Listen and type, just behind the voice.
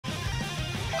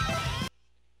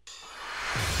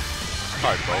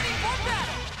Alright, bro.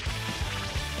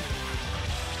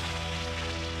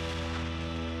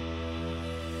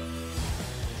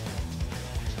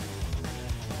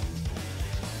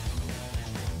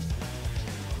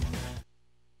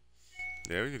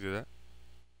 Yeah, we can do that.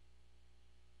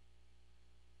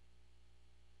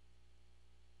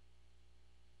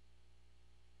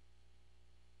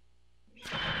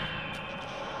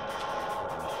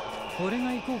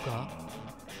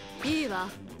いいわ、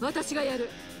私がやる。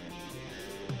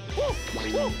お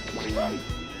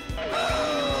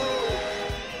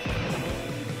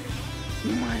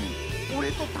前、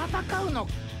俺と戦うの。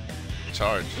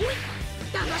Charge.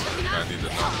 I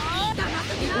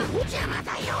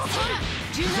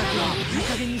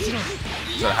need to know.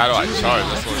 So how do I charge?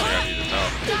 That's one thing I need to know.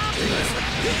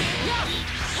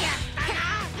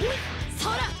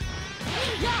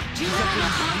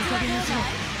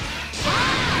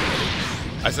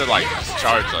 I said like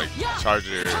charge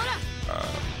your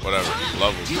whatever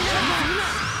levels.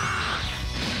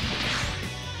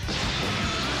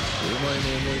 What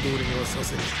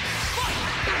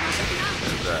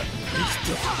is that?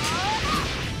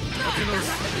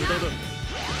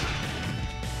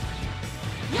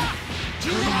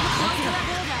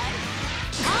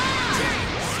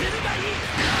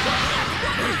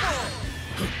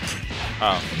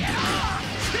 Oh.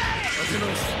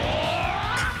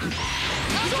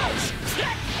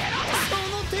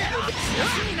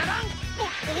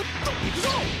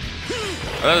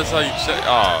 That's how you check.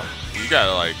 Oh, you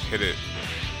gotta like hit it.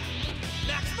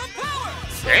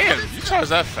 Damn, you charge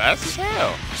that fast as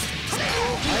hell.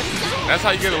 That's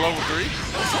how you get a level 3?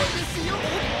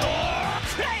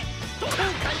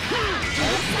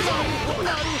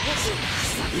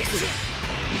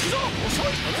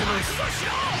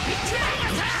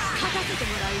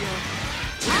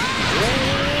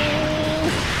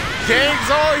 Gang's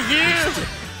all here!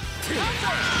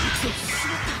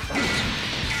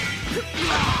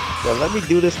 Yo, let me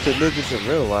do this to niggas in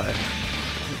real life.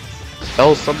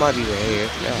 Oh, somebody in here.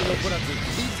 Yeah.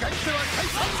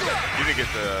 You didn't get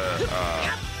the,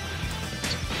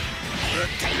 you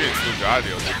didn't include the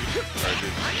audio, did you? Or did you?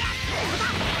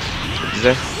 Is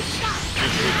that? You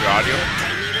include your audio?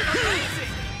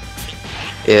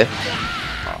 Yeah.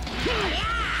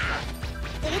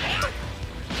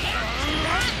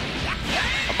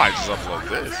 I might just upload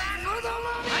this.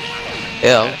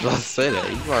 Yeah, I was about to say that.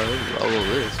 You probably upload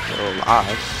this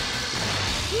live.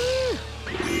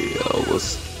 Yo,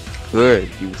 what's good,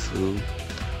 YouTube?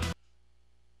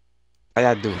 How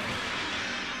y'all doing?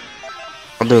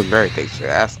 I'm doing great, thanks for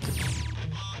asking.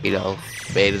 You know,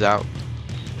 fades out,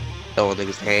 throwing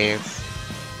niggas' hands.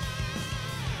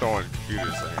 Throwing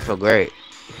computers. I feel great.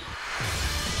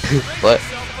 What?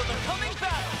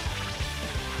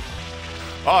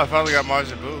 Oh, I finally got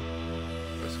Majin Buu.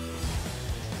 That's cool.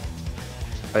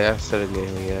 Oh yeah, I still didn't get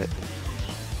him yet.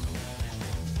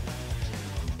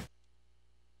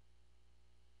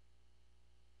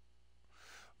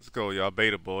 Let's go, y'all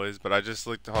beta boys. But I just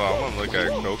looked. Hold on, I want to look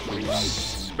at Goku's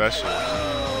special.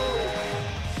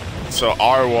 So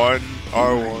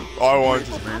R1's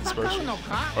his main special.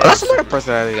 Oh, that's another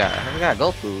person I got. I got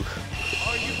Goku.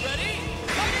 Are you ready?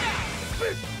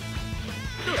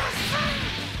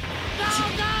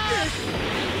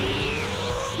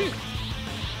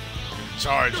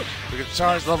 Charge. We can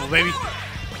charge level, baby.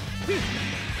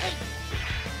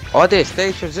 Oh, I did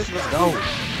stage transition. Let's go.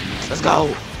 Let's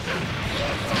go.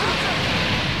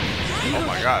 Oh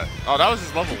my god. Oh, that was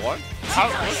his level 1?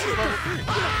 What's his level 3?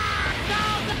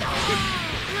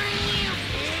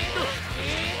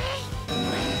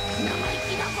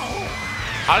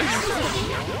 How did you...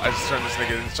 I just turned this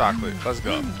nigga into chocolate. Let's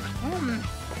go.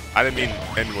 I didn't mean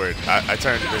N-word. I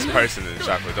turned this person into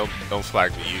chocolate. Don't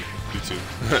flag me, YouTube.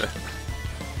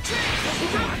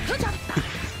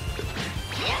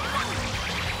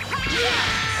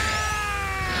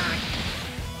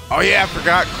 Oh yeah, I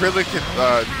forgot Krillin can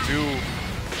do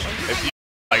if you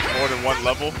like more than one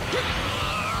level.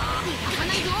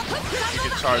 You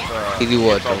can charge He do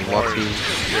what? Yeah.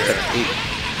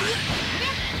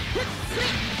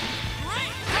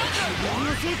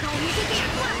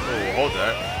 Oh, hold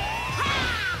that.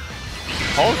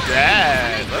 Hold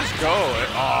that. Let's go.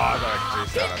 Oh, I thought I could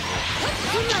chase that.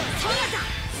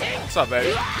 What's up,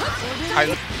 baby? Hi.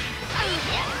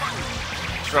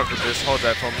 Struck with this. Hold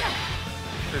that for me.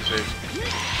 Appreciate you.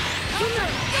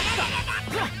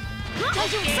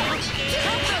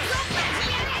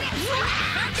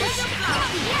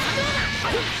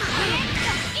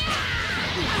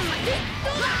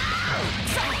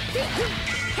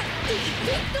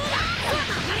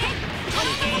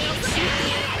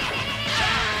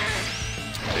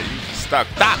 Hey, you stuck.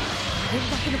 Stop! Dang.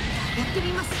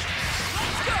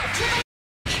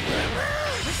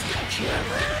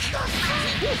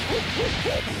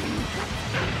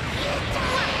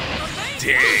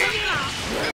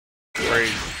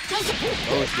 Crazy.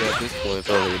 Oh shit, at this point it's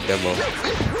only a demo.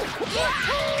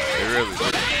 It really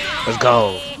did. Let's go.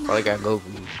 All I gotta go for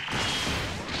me.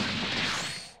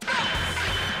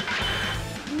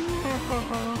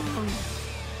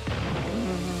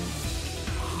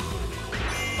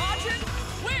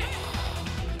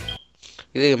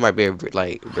 You think it might be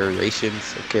like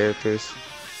variations of characters?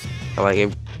 I like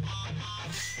it.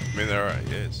 I mean, there are,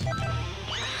 yes.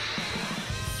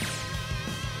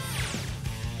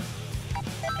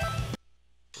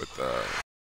 With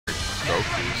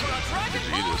Goku's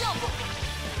Vegeta's.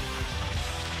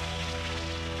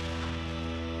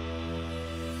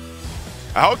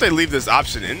 I hope they leave this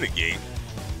option in the game.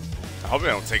 I hope they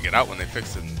don't take it out when they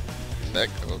fix it in that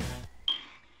code.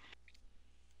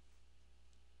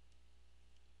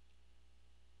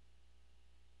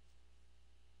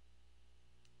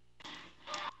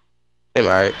 Hey,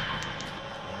 alright.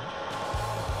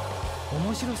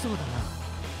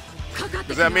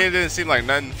 Because I mean, it didn't seem like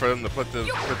nothing for them to put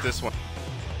this one.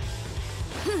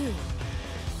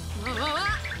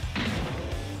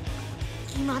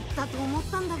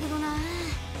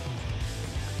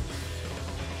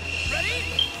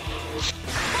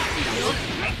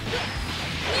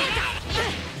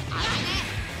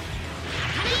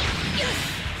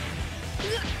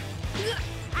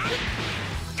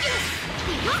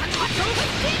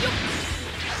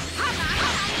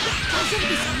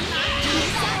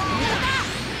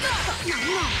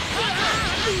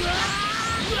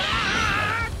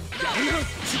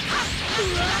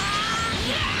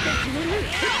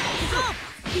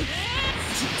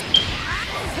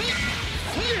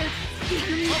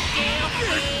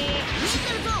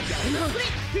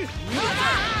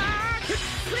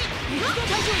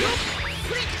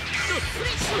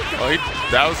 Oh,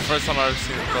 that was the first time I ever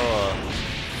seen him throw a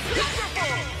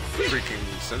freaking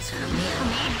sensor.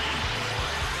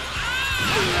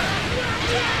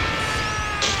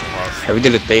 Have we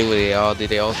did a thing where they all did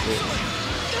they all switch?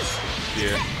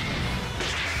 Yeah.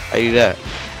 How you do that?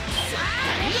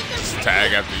 Just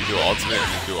tag after you do ultimate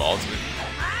and then do ultimate.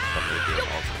 After you do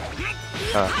ultimate.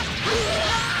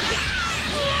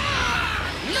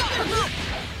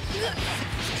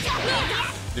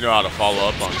 You know how to follow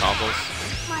up on combos?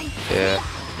 Yeah,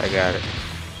 I got it.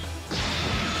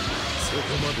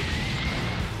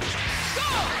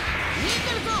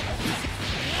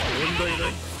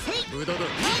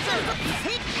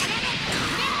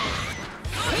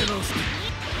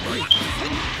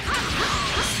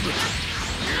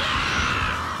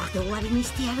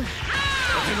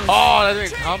 Oh, that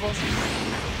didn't combo?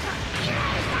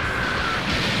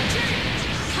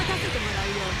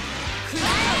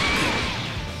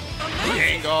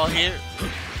 Dang, all here.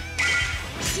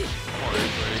 Come on,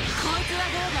 everybody.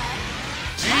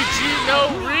 GG, no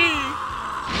re.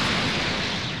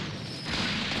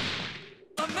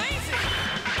 Amazing!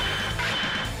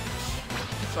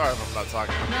 Sorry if I'm not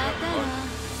talking.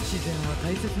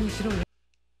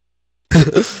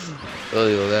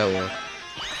 Oh, that one.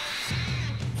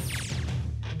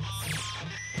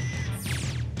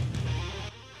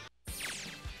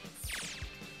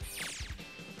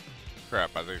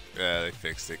 Crap, I think they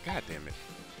fixed it. God damn it.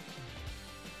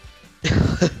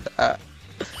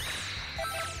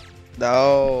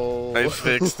 No. They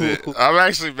fixed it. I'm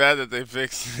actually mad that they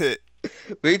fixed it.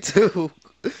 Me too.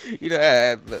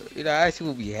 I actually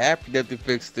would be happy that they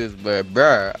fixed this, but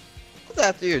bruh, I was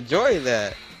actually enjoying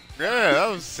that. Yeah, that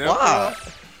was simple. Wow.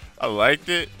 I liked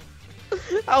it.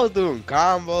 I was doing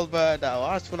combos, but now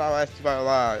watch when I asked you my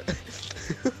line.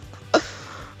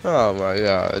 Oh my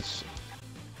gosh.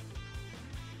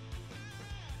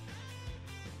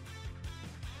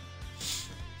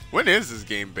 When is this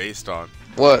game based on?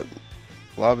 What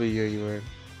lobby are you in?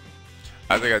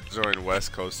 I think I joined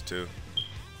West Coast too.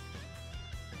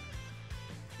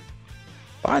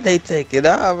 Why'd they take it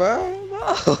out, bro?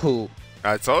 No.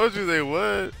 I told you they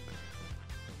would.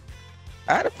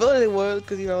 I had a feeling they would,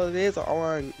 because, it is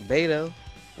on beta.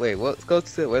 Wait, what Coast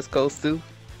is it? West Coast 2?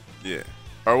 Yeah.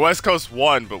 Or West Coast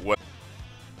 1, but what?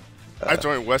 I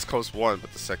joined West Coast 1,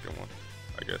 but the second one,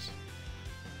 I guess.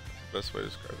 Best way to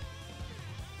describe it.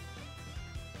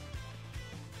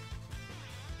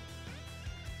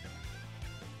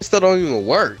 It still don't even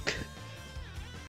work.